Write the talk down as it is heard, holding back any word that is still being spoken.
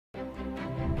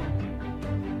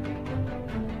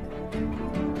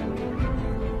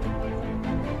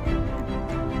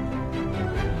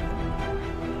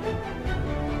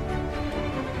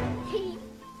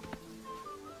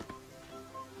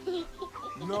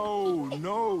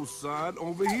No, son.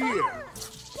 Over here.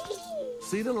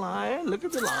 See the lion? Look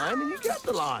at the lion, and you got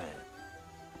the lion.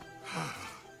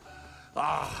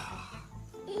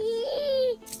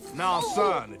 Now,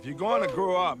 son, if you're going to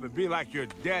grow up and be like your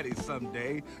daddy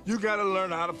someday, you got to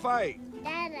learn how to fight.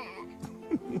 Dada.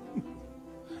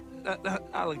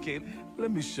 Allocate,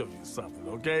 let me show you something,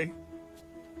 okay?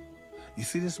 You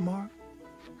see this mark?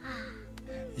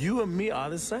 You and me are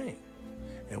the same.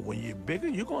 And when you're bigger,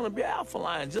 you're going to be alpha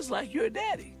lion just like your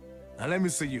daddy. Now, let me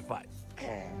see you fight.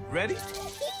 Ready?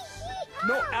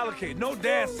 No allocate, no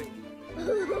dancing.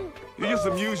 You just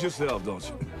amuse yourself, don't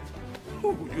you?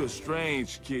 Ooh, you're a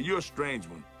strange kid. You're a strange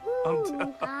one. Oh,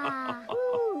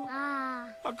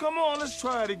 come on, let's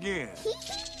try it again.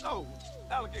 Oh,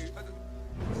 allocate.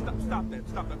 Stop that.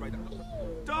 Stop that right now.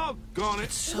 Doggone it.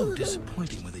 It's so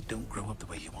disappointing when they don't grow up the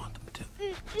way you want them to.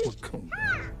 Well, come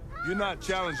on. You're not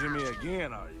challenging me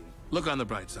again, are you? Look on the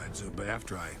bright side, Zuba.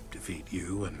 After I defeat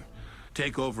you and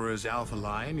take over as Alpha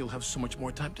Lion, you'll have so much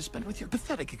more time to spend with your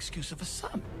pathetic excuse of a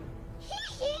son.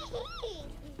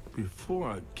 Before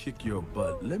I kick your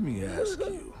butt, let me ask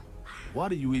you, why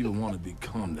do you even want to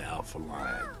become the Alpha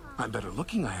Lion? I'm better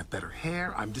looking, I have better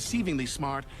hair, I'm deceivingly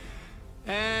smart,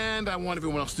 and I want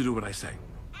everyone else to do what I say.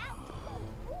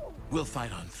 We'll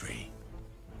fight on 3.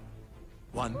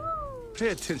 1, Pay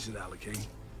attention, Allocate.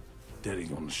 Daddy's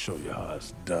gonna show you how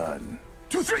it's done.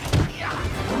 2, 3!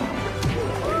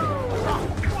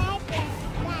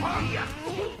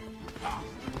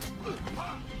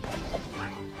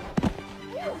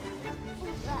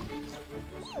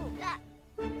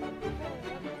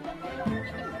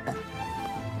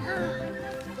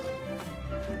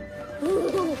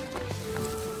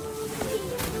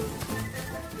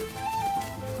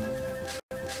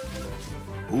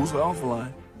 Who's the Alpha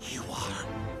Lion? You are.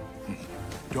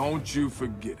 Don't you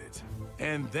forget it.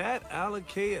 And that,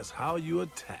 Allocate, is how you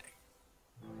attack.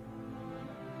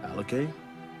 Allocate?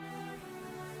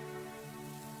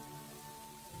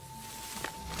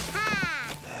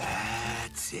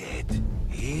 That's it.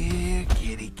 Here,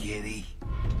 kitty.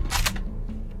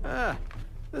 Ah,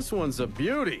 this one's a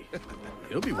beauty.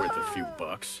 He'll be worth a few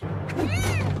bucks.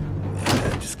 Yeah,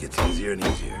 it just gets easier and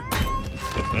easier.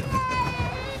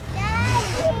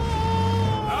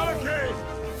 Allocate!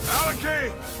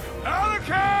 Allocate!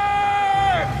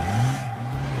 Allocate!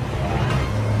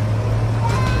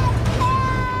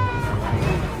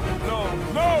 No!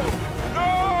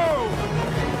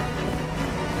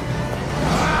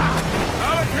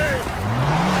 Allocate!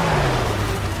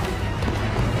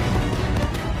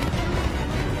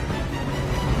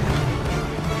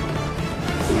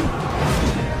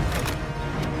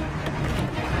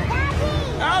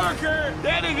 Allocate!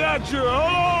 Daddy got you! Hold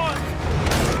on!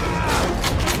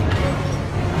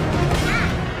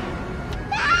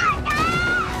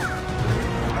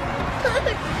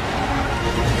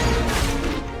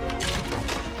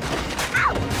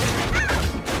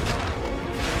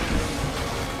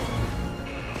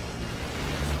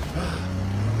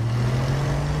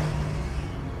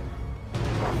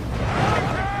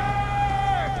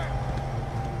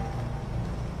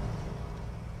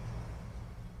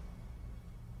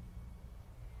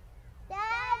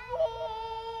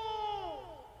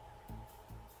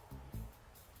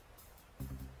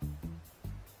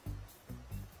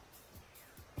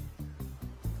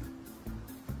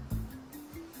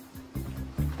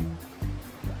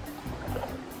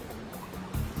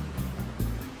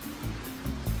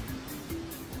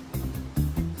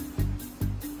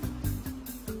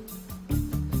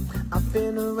 I've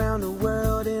been around the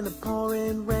world in the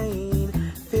pouring rain,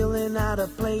 feeling out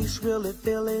of place, really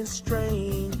feeling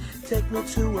strange. Take me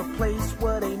to a place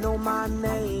where they know my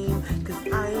name, cause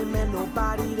I ain't met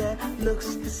nobody that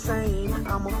looks the same.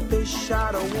 I'm a fish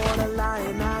out of water,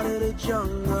 lying out of the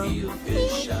jungle. Be a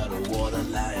fish out of water,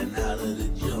 lying out of the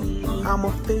jungle. I'm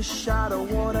a fish out of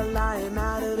water, lying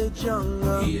out of the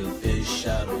jungle. Be a fish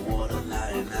out of water,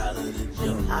 lying out of the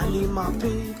jungle. I need my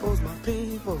peoples,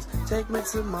 take me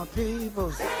to my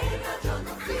peoples.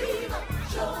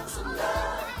 Show some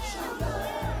love, show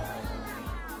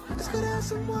love. Just could have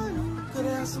someone to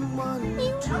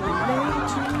relate to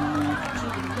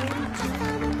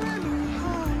find a brand new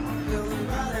home. Feeling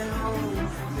right at home,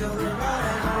 feeling right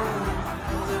at home,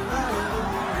 feeling right at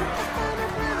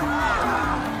home.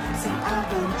 See, I've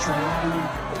been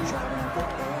trying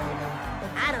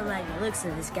I don't like the looks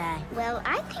of this guy. Well,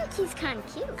 I think he's kind of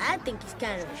cute. I think he's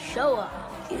kind of a show-off.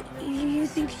 You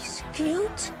think he's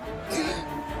cute?